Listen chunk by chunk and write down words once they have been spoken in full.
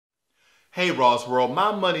Hey Ross World,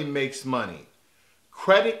 my money makes money.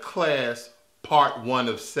 Credit class part 1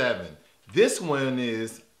 of 7. This one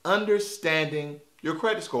is understanding your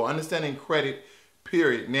credit score, understanding credit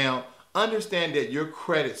period. Now, understand that your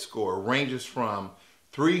credit score ranges from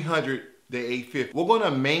 300 to 850. We're going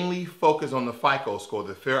to mainly focus on the FICO score,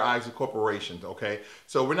 the Fair Isaac Corporation, okay?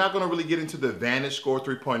 So we're not going to really get into the Vantage Score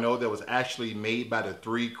 3.0 that was actually made by the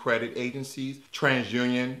 3 credit agencies,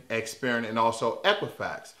 TransUnion, Experian, and also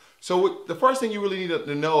Equifax. So the first thing you really need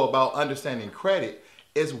to know about understanding credit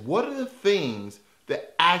is what are the things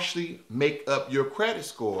that actually make up your credit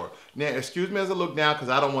score. Now, excuse me as I look down because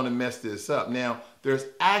I don't want to mess this up. Now, there's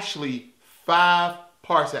actually 5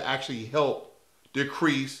 parts that actually help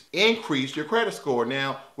increase your credit score.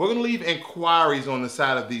 Now, we're going to leave inquiries on the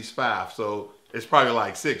side of these 5. So it's probably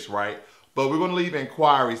like 6, right? But we're going to leave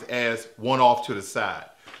inquiries as one off to the side.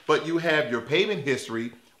 But you have your payment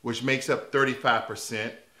history, which makes up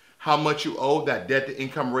 35%. How much you owe, that debt to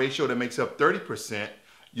income ratio that makes up 30%.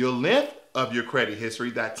 Your length of your credit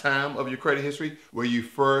history, that time of your credit history where you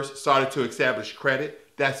first started to establish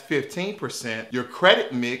credit, that's 15%. Your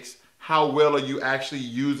credit mix, how well are you actually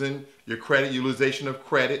using your credit, utilization of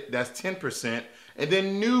credit, that's 10%. And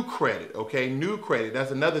then new credit, okay, new credit,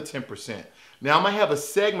 that's another 10%. Now I'm gonna have a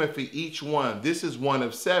segment for each one. This is 1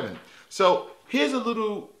 of 7. So here's a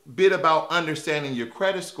little bit about understanding your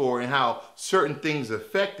credit score and how certain things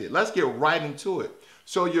affect it. Let's get right into it.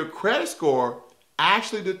 So your credit score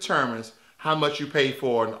actually determines how much you pay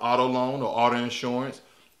for an auto loan or auto insurance,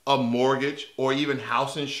 a mortgage, or even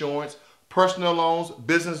house insurance, personal loans,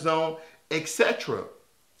 business loan, etc.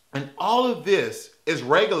 And all of this is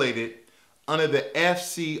regulated under the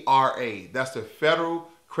FCRA. That's the Federal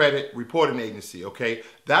Credit Reporting Agency, okay?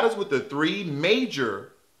 That is with the 3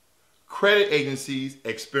 major credit agencies,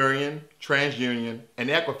 Experian, TransUnion, and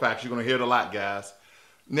Equifax. You're going to hear it a lot, guys.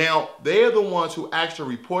 Now, they are the ones who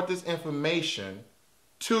actually report this information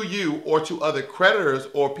to you or to other creditors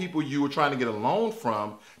or people you were trying to get a loan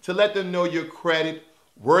from to let them know your credit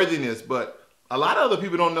worthiness. But a lot of other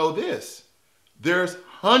people don't know this. There's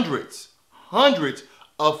hundreds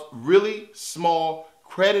of really small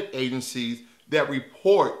credit agencies that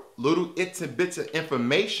report little its and bits of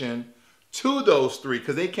information to those 3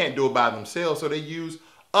 because they can't do it by themselves, so they use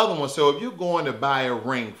other ones. So if you're going to buy a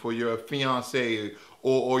ring for your fiance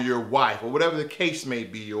or your wife or whatever the case may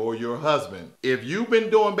be, or your husband, if you've been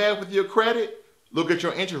doing bad with your credit, look at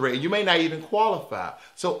your interest rate and you may not even qualify.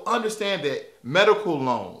 So understand that medical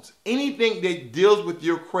loans, anything that deals with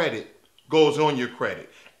your credit goes on your credit.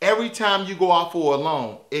 Every time you go out for a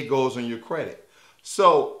loan, it goes on your credit.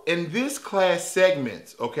 So in this class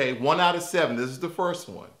segments, okay, 1 out of 7, this is the first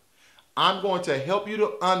one. I'm going to help you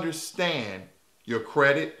to understand your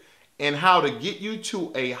credit and how to get you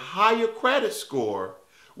to a higher credit score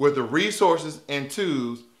with the resources and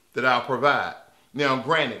tools that I'll provide. Now,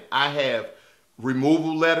 granted, I have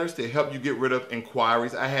removal letters to help you get rid of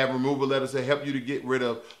inquiries. I have removal letters to help you to get rid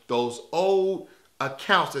of those old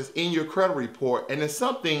accounts that's in your credit report. And then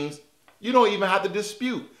some things you don't even have to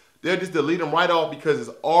dispute. They'll just delete them right off because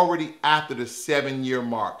it's already after the 7-year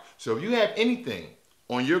mark. So if you have anything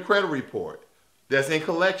on your credit report that's in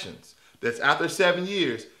collections, that's after 7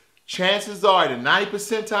 years, chances are at a 90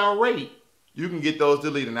 percentile rate, you can get those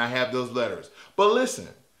deleted, and I have those letters. But listen,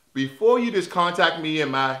 before you just contact me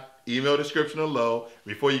in my email description below,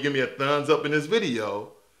 before you give me a thumbs up in this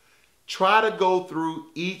video, try to go through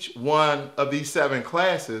each one of these 7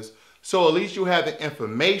 classes so at least you have the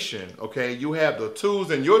information, okay? You have the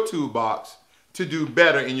tools in your toolbox to do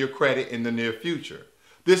better in your credit in the near future.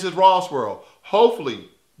 This is Ross World. Hopefully,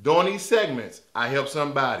 during these segments, I help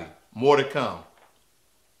somebody. More to come.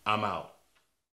 I'm out.